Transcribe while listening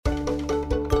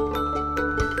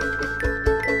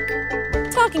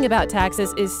Talking about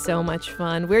taxes is so much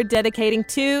fun. We're dedicating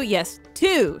two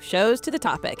shows to the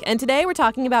topic. And today we're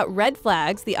talking about red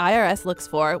flags the IRS looks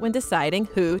for when deciding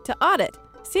who to audit.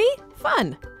 See?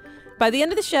 Fun. By the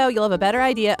end of the show, you'll have a better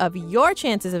idea of your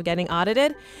chances of getting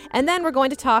audited. And then we're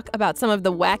going to talk about some of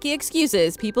the wacky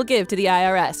excuses people give to the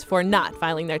IRS for not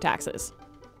filing their taxes.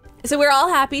 So we're all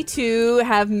happy to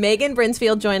have Megan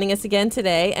Brinsfield joining us again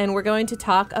today, and we're going to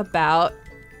talk about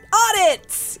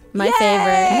audits. My Yay!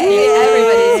 favorite.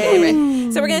 Everybody's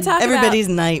favorite. So we're going to talk Everybody's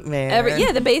about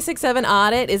nightmare. the basics of an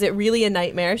audit. Is it really a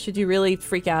nightmare? Should you really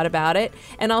freak out about it?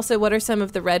 And also, what are some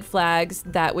of the red flags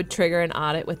that would trigger an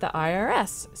audit with the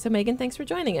IRS? So Megan, thanks for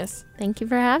joining us. Thank you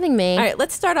for having me. All right,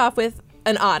 let's start off with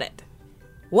an audit.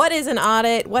 What is an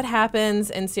audit? What happens?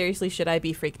 And seriously, should I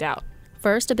be freaked out?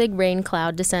 First, a big rain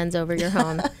cloud descends over your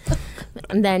home.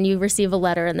 And then you receive a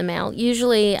letter in the mail.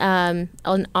 Usually, an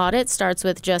audit starts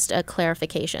with just a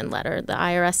clarification letter. The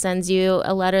IRS sends you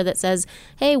a letter that says,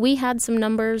 hey, we had some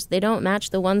numbers. They don't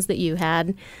match the ones that you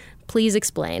had. Please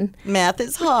explain. Math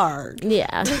is hard.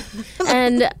 Yeah.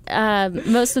 And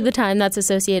most of the time, that's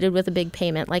associated with a big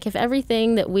payment. Like if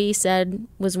everything that we said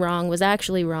was wrong was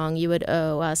actually wrong, you would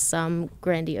owe us some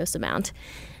grandiose amount.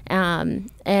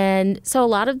 And so a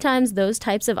lot of times those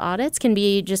types of audits can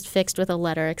be just fixed with a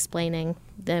letter explaining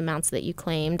the amounts that you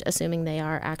claimed, assuming they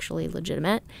are actually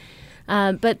legitimate.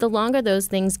 But the longer those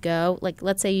things go, like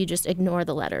let's say you just ignore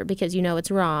the letter because you know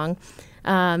it's wrong,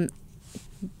 the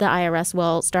IRS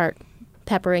will start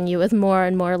peppering you with more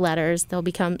and more letters. They'll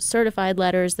become certified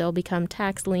letters. They'll become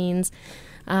tax liens.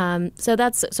 So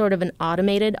that's sort of an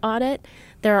automated audit.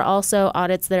 There are also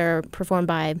audits that are performed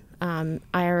by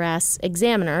IRS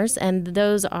examiners, and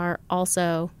those are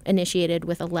also initiated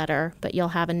with a letter, but you'll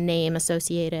have a name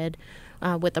associated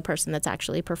with the person that's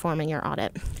actually performing your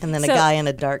audit. And then a guy in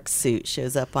a dark suit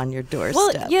shows up on your doorstep.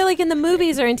 Well, yeah, like in the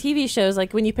movies or in TV shows,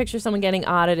 like when you picture someone getting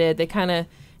audited, they kind of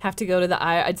have to go to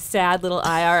a sad little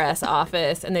IRS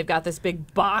office, and they've got this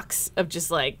big box of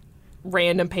just like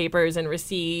random papers and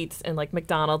receipts and like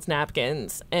McDonald's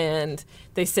napkins, and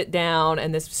they sit down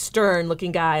and this stern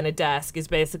looking guy in a desk is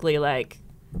basically like,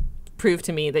 prove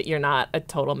to me that you're not a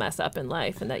total mess up in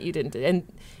life and that you didn't, and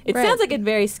it sounds like a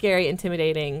very scary,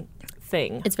 intimidating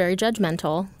thing. It's very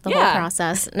judgmental, the whole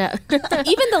process. No.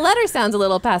 Even the letter sounds a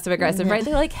little passive aggressive, right?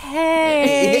 They're like,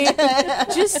 hey,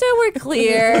 just so we're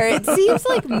clear, it seems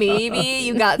like maybe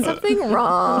you got something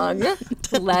wrong.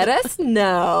 Let us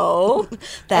know.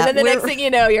 And then the next thing you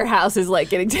know, your house is like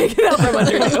getting taken out from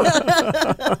under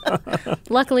you.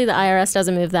 Luckily, the IRS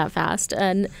doesn't move that fast.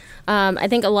 And I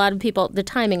think a lot of people, the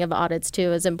timing of audits,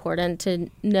 too, is important to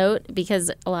note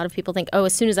because a lot of people think, oh,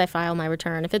 as soon as I file my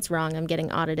return, if it's wrong, I'm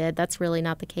getting audited. That's really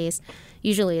not the case.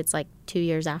 Usually it's like 2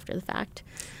 years after the fact.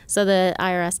 So the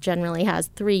IRS generally has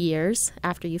 3 years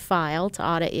after you file to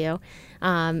audit you.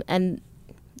 And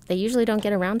they usually don't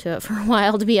get around to it for a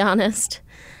while, to be honest.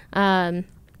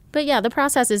 But yeah, the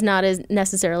process is not as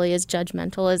necessarily as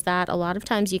judgmental as that. A lot of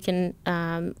times you can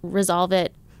resolve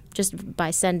it just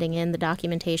by sending in the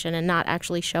documentation and not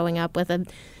actually showing up with a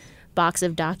box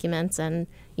of documents and,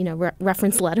 you know,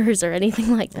 reference letters or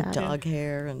anything like that. Dog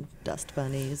hair and dust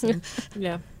bunnies.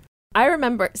 Yeah. I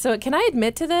remember, so can I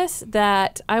admit to this,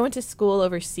 that I went to school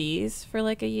overseas for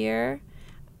like a year,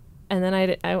 and then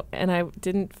I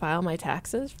didn't file my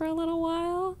taxes for a little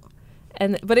while,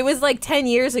 but it was like 10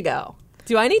 years ago.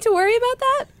 Do I need to worry about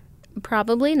that?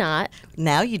 Probably not.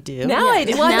 Now you do. Now I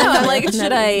do. Well, no, I'm like,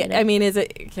 should I? I mean,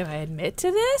 can I admit to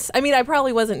this? I mean, I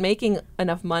probably wasn't making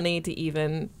enough money to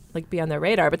even like be on their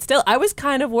radar, but still, I was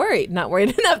kind of worried. Not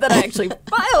worried enough that I actually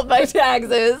filed my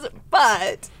taxes,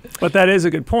 but that is a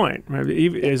good point. Right?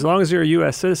 As long as you're a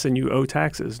U.S. citizen, you owe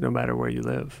taxes no matter where you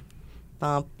live.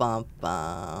 Bum, bum,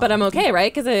 bum. But I'm okay,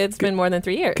 right? Because it's been more than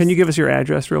 3 years. Can you give us your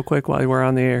address real quick while we're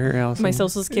on the air, Allison? My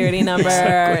social security number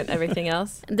and everything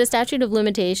else? The statute of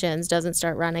limitations doesn't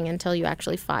start running until you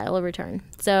actually file a return.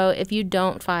 So if you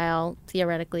don't file,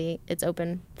 theoretically, it's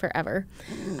open forever.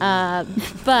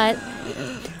 But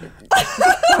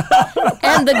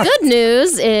and the good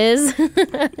news is,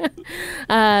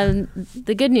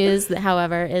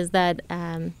 however, is that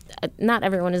not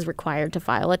everyone is required to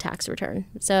file a tax return.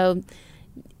 So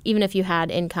even if you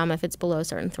had income, if it's below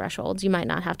certain thresholds, you might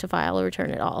not have to file a return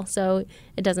at all. So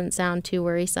it doesn't sound too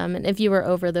worrisome. And if you were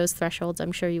over those thresholds,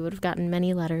 I'm sure you would have gotten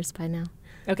many letters by now.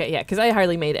 Okay, yeah, because I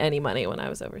hardly made any money when I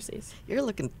was overseas. You're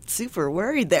looking super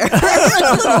worried there.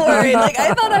 I'm a little worried. Like,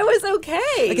 I thought I was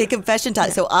okay. Okay, confession time.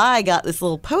 So I got this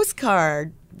little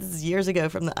postcard, this is years ago,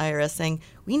 from the IRS saying,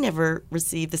 we never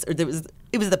received this, or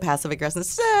it was the passive aggressive.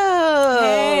 So,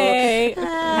 hey,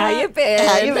 how you been?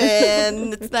 How you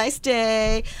been? It's a nice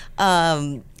day.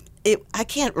 I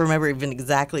can't remember even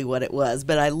exactly what it was,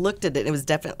 but I looked at it and it was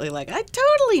definitely like, I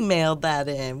totally mailed that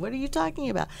in. What are you talking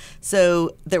about?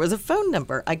 So there was a phone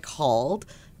number. I called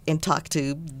and talked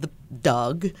to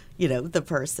Doug, the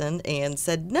person, and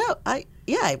said, no,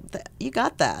 you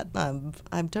got that.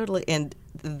 I'm totally, and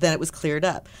then it was cleared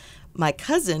up. My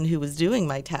cousin, who was doing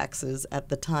my taxes at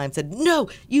the time, said, no,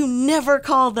 you never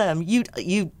call them. You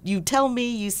tell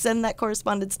me, you send that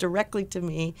correspondence directly to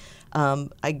me.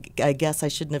 I guess I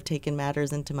shouldn't have taken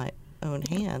matters into my own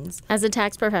hands. As a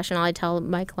tax professional, I tell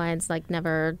my clients,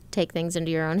 never take things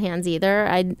into your own hands either.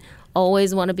 I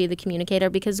always want to be the communicator,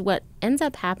 because what ends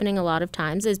up happening a lot of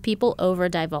times is people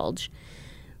over-divulge.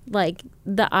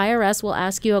 The IRS will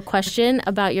ask you a question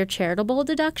about your charitable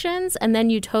deductions, and then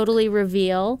you totally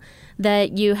reveal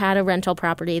that you had a rental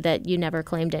property that you never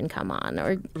claimed income on,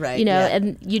 or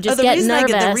and you just get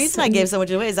nervous. The reason I gave so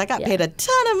much away is I got paid a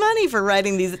ton of money for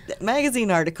writing these magazine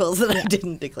articles that I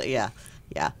didn't declare.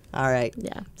 Yeah. All right.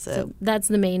 Yeah. So that's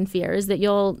the main fear, is that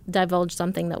you'll divulge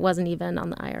something that wasn't even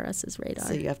on the IRS's radar.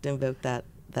 So you have to invoke that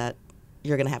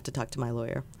you're going to have to talk to my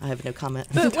lawyer. I have no comment.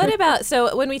 But what about,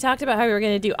 so when we talked about how we were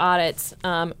going to do audits,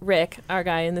 Rick, our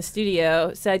guy in the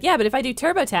studio, said, yeah, but if I do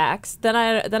TurboTax,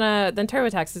 then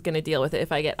TurboTax is going to deal with it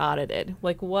if I get audited.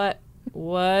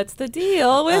 What's the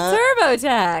deal with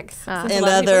TurboTax? And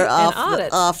other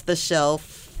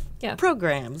off-the-shelf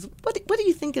programs. What do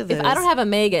you think of those? If I don't have a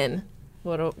Megan,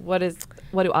 what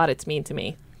do audits mean to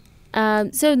me?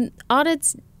 So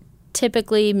audits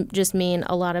typically just mean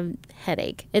a lot of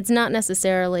headache. It's not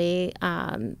necessarily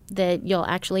that you'll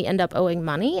actually end up owing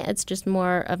money. It's just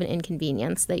more of an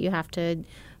inconvenience that you have to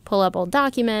pull up old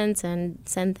documents and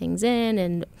send things in.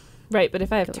 And right, but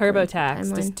if I have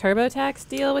TurboTax, does TurboTax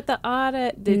deal with the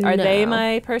audit? Are they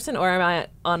my person, or am I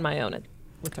on my own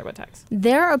with TurboTax?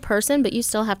 They're a person, but you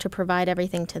still have to provide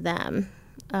everything to them.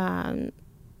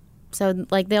 So,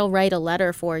 they'll write a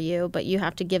letter for you, but you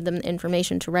have to give them the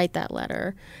information to write that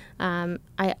letter.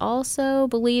 I also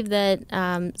believe that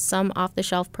some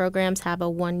off-the-shelf programs have a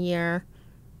 1-year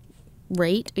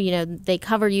rate. They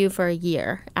cover you for a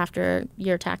year after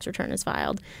your tax return is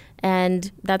filed.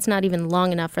 And that's not even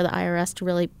long enough for the IRS to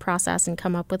really process and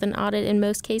come up with an audit in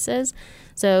most cases.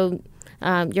 So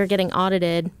you're getting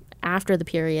audited after the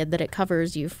period that it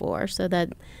covers you for, so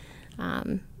that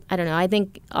I don't know. I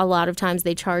think a lot of times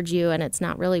they charge you, and it's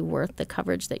not really worth the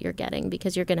coverage that you're getting,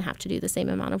 because you're going to have to do the same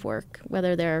amount of work,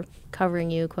 whether they're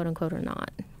covering you, quote unquote, or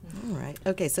not. All right.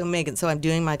 Okay. So Megan, I'm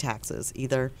doing my taxes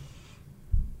either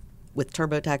with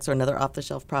TurboTax or another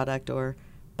off-the-shelf product, or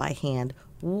by hand.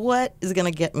 What is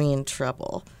going to get me in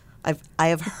trouble? I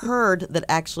have heard that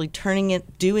actually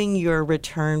doing your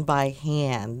return by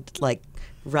hand, like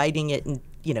writing it in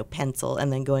pencil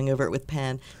and then going over it with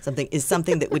pen,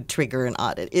 something that would trigger an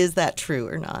audit. Is that true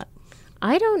or not?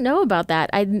 I don't know about that.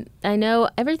 I know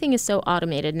everything is so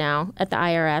automated now at the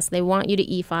IRS. They want you to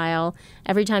e-file.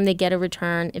 Every time they get a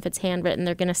return, if it's handwritten,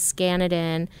 they're going to scan it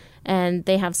in, and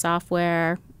they have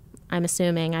software, I'm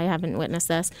assuming, I haven't witnessed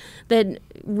this, that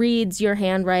reads your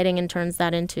handwriting and turns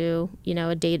that into,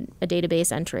 a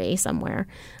database entry somewhere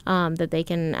that they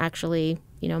can actually,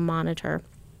 monitor.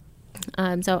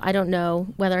 So I don't know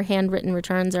whether handwritten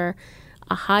returns are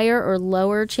a higher or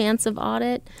lower chance of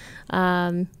audit.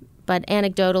 But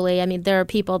anecdotally, there are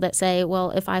people that say,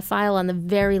 well, if I file on the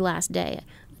very last day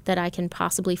that I can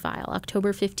possibly file,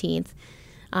 October 15th,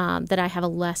 that I have a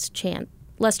less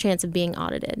chance of being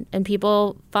audited. And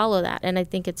people follow that. And I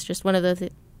think it's just one of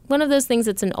those things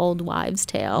that's an old wives'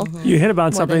 tale. Mm-hmm. You hit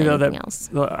about something, though, that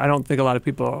I don't think a lot of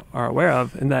people are aware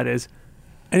of, and that is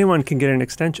anyone can get an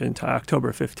extension to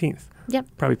October 15th. Yep.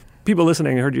 Probably people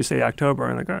listening heard you say October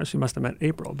and oh, she must have meant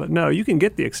April. But no, you can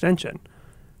get the extension,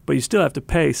 but you still have to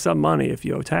pay some money if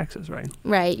you owe taxes, right?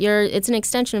 Right. It's an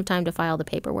extension of time to file the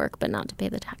paperwork, but not to pay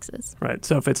the taxes. Right.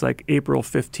 So if it's like April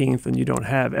 15th and you don't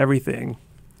have everything,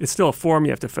 it's still a form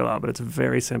you have to fill out, but it's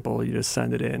very simple. You just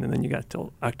send it in, and then you got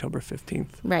till October 15th.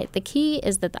 Right. The key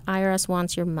is that the IRS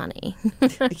wants your money.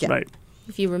 Yeah. Right.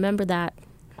 If you remember that.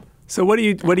 So what do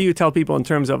you tell people in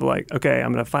terms of okay,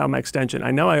 I'm going to file my extension.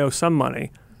 I know I owe some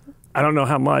money. I don't know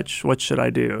how much. What should I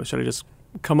do? Should I just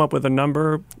come up with a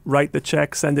number, write the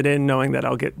check, send it in, knowing that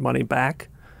I'll get money back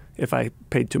if I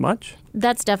paid too much?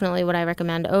 That's definitely what I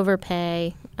recommend.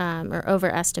 Overpay or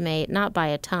overestimate, not by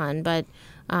a ton, but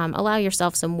allow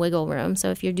yourself some wiggle room.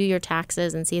 So if you do your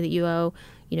taxes and see that you owe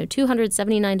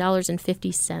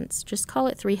 $279.50, just call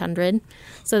it $300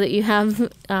 so that you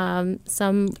have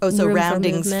some so room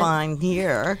rounding's for fine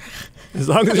here. As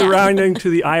long as you're rounding to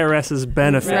the IRS's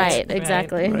benefit. Right,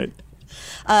 exactly. Right.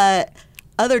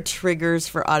 Other triggers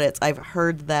for audits, I've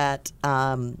heard that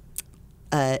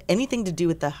anything to do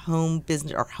with the home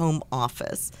business or home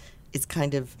office is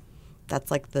kind of,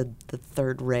 that's like the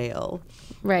third rail.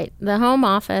 Right. The home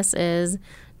office is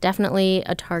definitely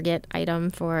a target item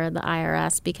for the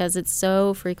IRS because it's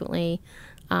so frequently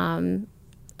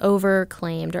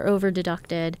overclaimed or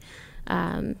overdeducted.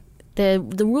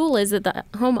 The rule is that the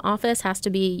home office has to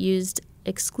be used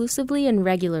exclusively and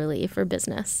regularly for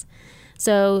business.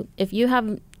 So if you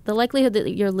have the likelihood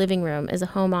that your living room is a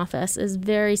home office is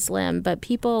very slim, but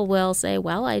people will say,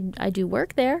 well, I do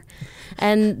work there.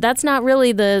 And that's not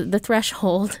really the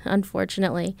threshold,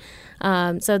 unfortunately.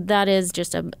 So that is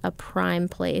just a prime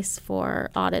place for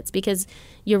audits because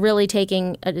you're really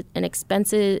taking an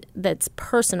expense that's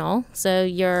personal, so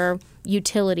your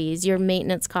utilities, your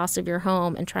maintenance costs of your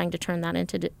home, and trying to turn that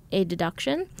into a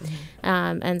deduction.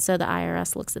 And so the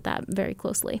IRS looks at that very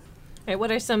closely. All right,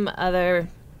 what are some other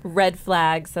red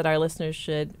flags that our listeners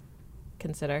should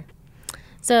consider?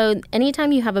 So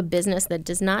anytime you have a business that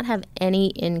does not have any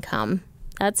income,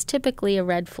 that's typically a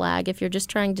red flag if you're just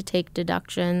trying to take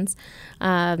deductions.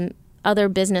 Other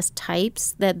business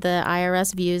types that the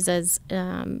IRS views as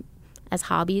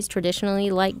hobbies traditionally,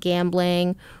 like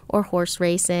gambling or horse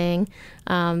racing.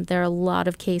 There are a lot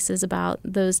of cases about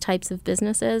those types of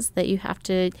businesses that you have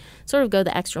to sort of go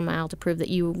the extra mile to prove that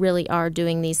you really are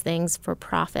doing these things for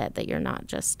profit, that you're not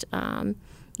just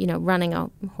running a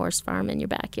horse farm in your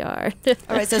backyard.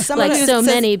 All right, so someone like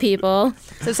many people.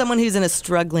 So someone who's in a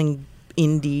struggling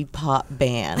indie pop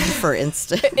band, for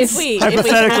instance.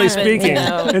 Hypothetically speaking.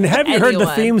 And have you heard the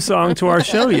theme song to our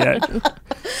show yet?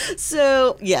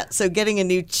 So getting a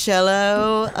new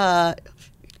cello. I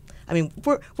mean,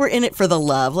 we're in it for the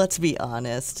love. Let's be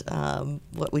honest.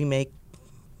 What we make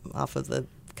off of the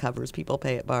covers people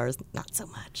pay at bars, not so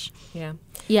much. Yeah.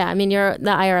 Yeah, I mean, the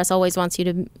IRS always wants you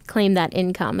to claim that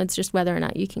income. It's just whether or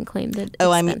not you can claim the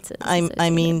expenses. I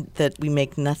mean that we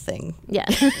make nothing. Yeah.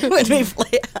 When we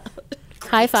play out.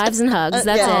 High fives and hugs.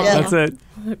 That's it. Yeah. That's it.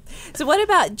 So what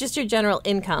about just your general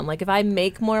income? Like if I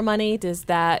make more money, does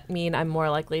that mean I'm more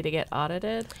likely to get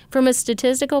audited? From a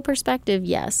statistical perspective,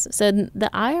 yes. So the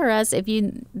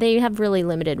IRS, they have really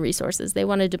limited resources. They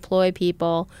want to deploy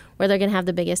people where they're going to have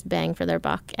the biggest bang for their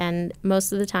buck. And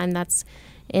most of the time that's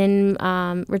in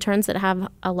returns that have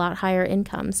a lot higher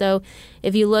income. So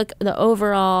if you look, the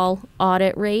overall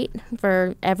audit rate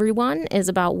for everyone is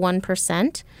about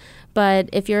 1%. But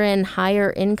if you're in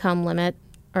higher income limit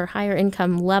or higher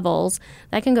income levels,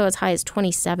 that can go as high as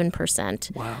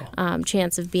 27%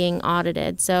 chance of being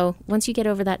audited. So once you get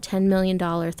over that $10 million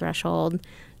threshold,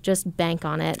 just bank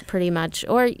on it pretty much.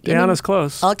 Or Deanna's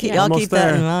close. I'll keep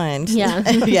that in mind. Yeah.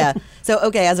 Yeah. So,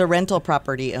 okay, as a rental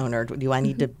property owner, do I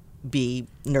need to be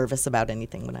nervous about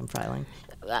anything when I'm filing?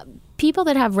 People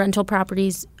that have rental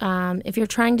properties, if you're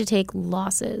trying to take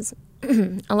losses,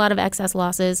 a lot of excess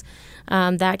losses,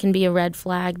 that can be a red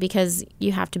flag because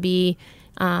you have to be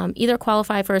either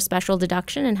qualify for a special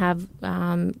deduction and have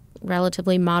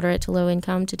relatively moderate to low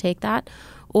income to take that,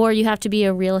 or you have to be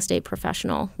a real estate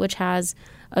professional, which has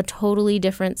a totally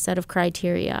different set of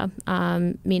criteria,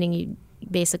 meaning you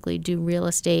basically do real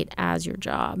estate as your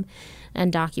job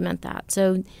and document that.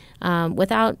 So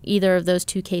without either of those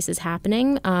two cases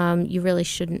happening, you really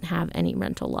shouldn't have any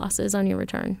rental losses on your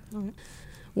return. Mm-hmm.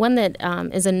 One that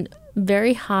is a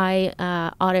very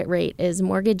high audit rate is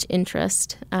mortgage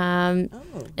interest,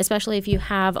 especially if you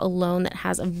have a loan that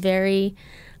has a very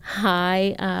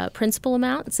high principal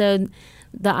amount. So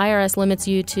the IRS limits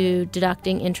you to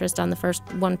deducting interest on the first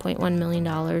 $1.1 million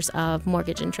of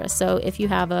mortgage interest. So if you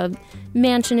have a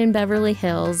mansion in Beverly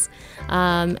Hills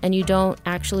and you don't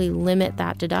actually limit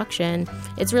that deduction,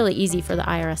 it's really easy for the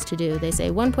IRS to do. They say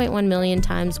 1.1 million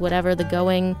times whatever the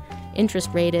going interest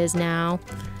rate is now,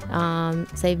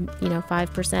 say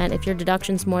 5%. If your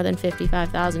deduction's more than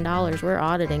 $55,000, we're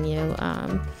auditing you.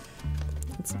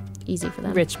 It's easy for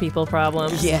them. Rich people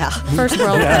problems. Yeah. First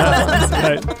world problems.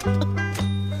 Right.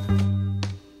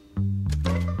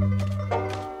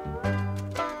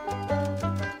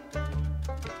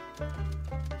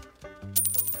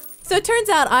 So it turns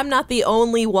out I'm not the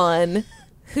only one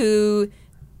who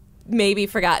maybe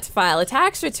forgot to file a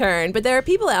tax return, but there are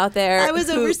people out there. I was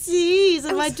overseas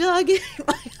and my dog ate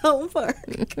my homework.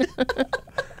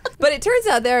 But it turns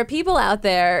out there are people out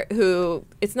there who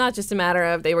it's not just a matter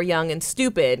of they were young and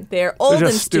stupid. They're old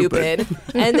and stupid,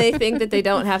 and they think that they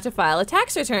don't have to file a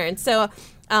tax return. So,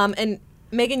 and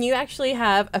Megan, you actually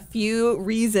have a few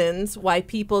reasons why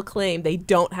people claim they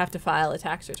don't have to file a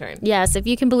tax return. Yes, if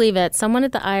you can believe it, someone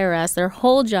at the IRS, their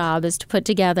whole job is to put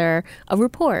together a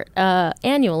report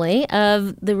annually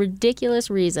of the ridiculous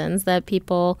reasons that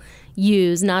people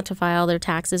use not to file their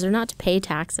taxes or not to pay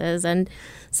taxes. And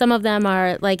some of them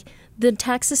are like, the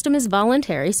tax system is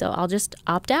voluntary, so I'll just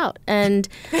opt out. And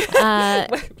I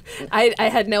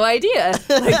had no idea.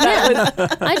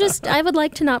 I would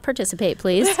like to not participate,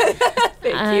 please.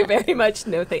 Thank you very much.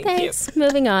 No, thank Thanks.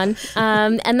 Moving on.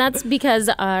 And that's because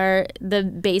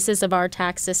the basis of our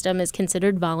tax system is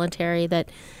considered voluntary,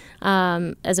 that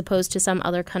as opposed to some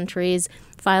other countries,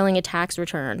 filing a tax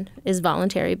return is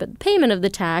voluntary, but payment of the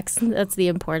tax, that's the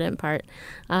important part,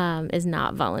 is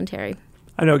not voluntary.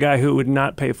 I know a guy who would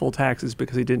not pay full taxes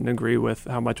because he didn't agree with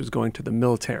how much was going to the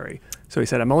military. So he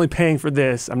said, I'm only paying for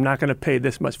this. I'm not going to pay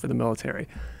this much for the military.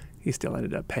 He still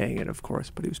ended up paying it, of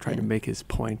course, but he was trying to make his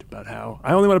point about how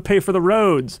I only want to pay for the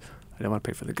roads. I don't want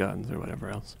to pay for the guns or whatever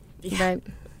else. Right.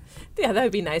 Yeah, that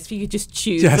would be nice if you could just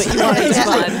choose what you wanted to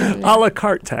fund. A la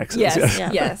carte taxes.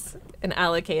 Yes, and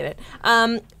allocate it.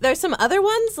 There's some other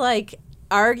ones like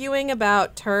arguing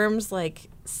about terms like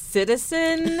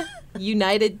citizen,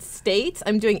 United States.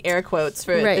 I'm doing air quotes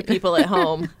for the people at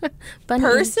home.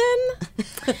 Person?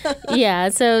 Yeah,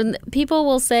 so people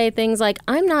will say things like,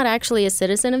 I'm not actually a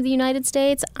citizen of the United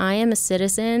States. I am a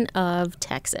citizen of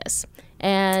Texas.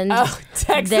 And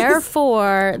Texas.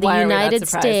 Therefore, the Why United are we not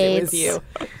surprised it was States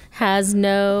you? has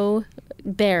no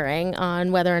bearing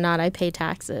on whether or not I pay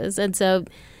taxes. And so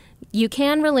you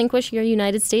can relinquish your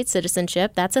United States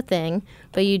citizenship. That's a thing.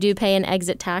 But you do pay an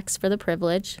exit tax for the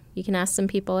privilege. You can ask some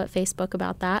people at Facebook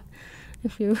about that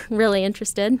if you're really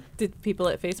interested. Did people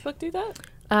at Facebook do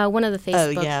that? One of the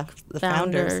Facebook the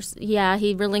founders. Yeah,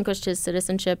 he relinquished his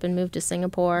citizenship and moved to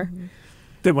Singapore. Mm-hmm.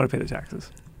 Didn't want to pay the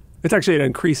taxes. It's actually an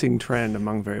increasing trend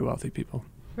among very wealthy people.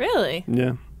 Really?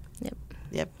 Yeah,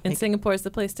 Yep. And Singapore's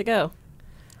the place to go.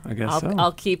 I guess so.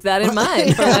 I'll keep that in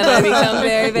mind for when I become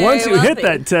very, very Once you wealthy. hit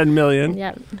that 10 million.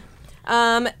 Yeah.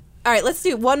 All right, let's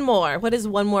do one more. What is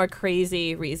one more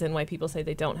crazy reason why people say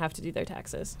they don't have to do their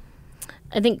taxes?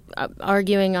 I think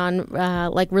arguing on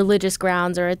like religious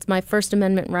grounds, or it's my First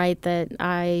Amendment right that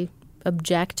I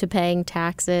object to paying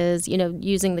taxes,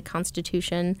 using the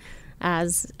Constitution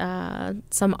as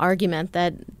some argument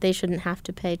that they shouldn't have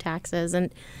to pay taxes.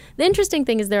 And the interesting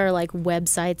thing is there are like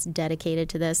websites dedicated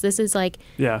to this. This is like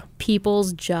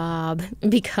people's job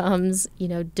becomes,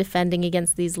 defending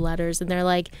against these letters. And they're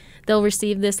like, they'll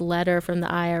receive this letter from the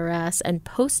IRS and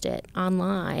post it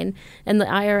online. And the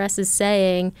IRS is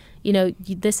saying,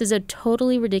 this is a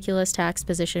totally ridiculous tax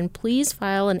position. Please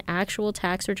file an actual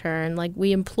tax return. Like,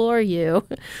 we implore you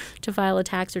to file a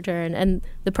tax return. And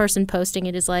the person posting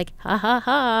it is like, ha, ha,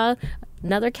 ha,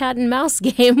 another cat and mouse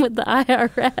game with the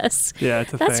IRS. Yeah,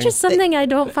 it's a That's thing. just something I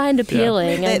don't find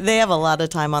appealing. They have a lot of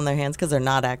time on their hands because they're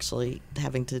not actually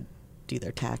having to do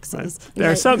their taxes.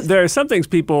 Right. There are some things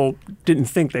people didn't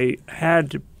think they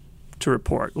had to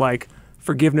report, like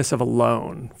forgiveness of a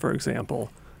loan, for example.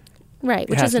 Right,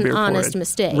 which is an honest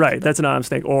mistake. Right, that's an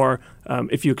honest mistake. Or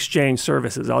if you exchange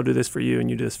services, I'll do this for you and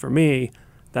you do this for me,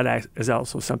 that is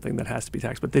also something that has to be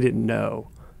taxed. But they didn't know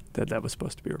that was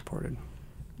supposed to be reported.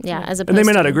 Yeah, as opposed and they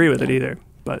may not to, agree with it either,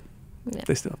 but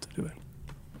they still have to do it.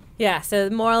 Yeah, so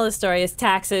the moral of the story is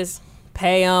taxes,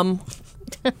 pay them,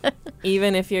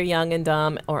 even if you're young and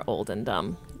dumb or old and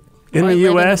dumb. In Or the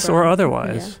living U.S. or abroad.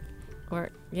 otherwise. Or,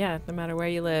 no matter where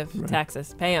you live,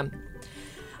 taxes, pay them.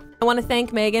 I want to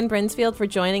thank Megan Brinsfield for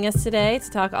joining us today to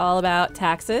talk all about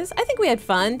taxes. I think we had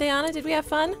fun. Diana, did we have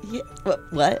fun? Yeah,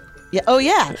 what? Yeah. Oh,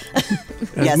 yeah.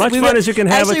 As much fun as you can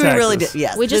have with Actually, taxes. we really did.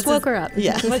 Yes. We just woke her up.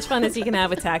 Yeah. As much fun as you can have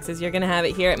with taxes, you're going to have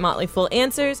it here at Motley Fool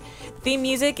Answers. Theme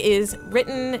music is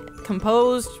written,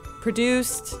 composed,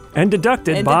 produced, And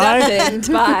deducted and by...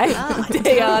 deducted by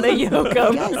Diana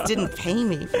Yoakum. You guys didn't pay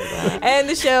me for that. And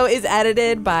the show is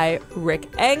edited by Rick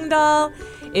Engdahl.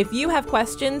 If you have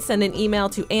questions, send an email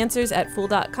to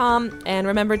answers@fool.com. And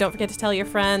remember, don't forget to tell your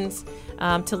friends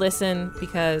to listen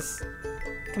because,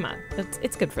 come on,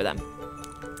 it's good for them.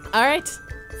 All right.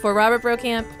 For Robert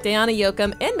Brokamp, Diana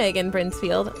Yoakum, and Megan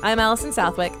Brinsfield, I'm Allison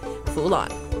Southwick. Fool on.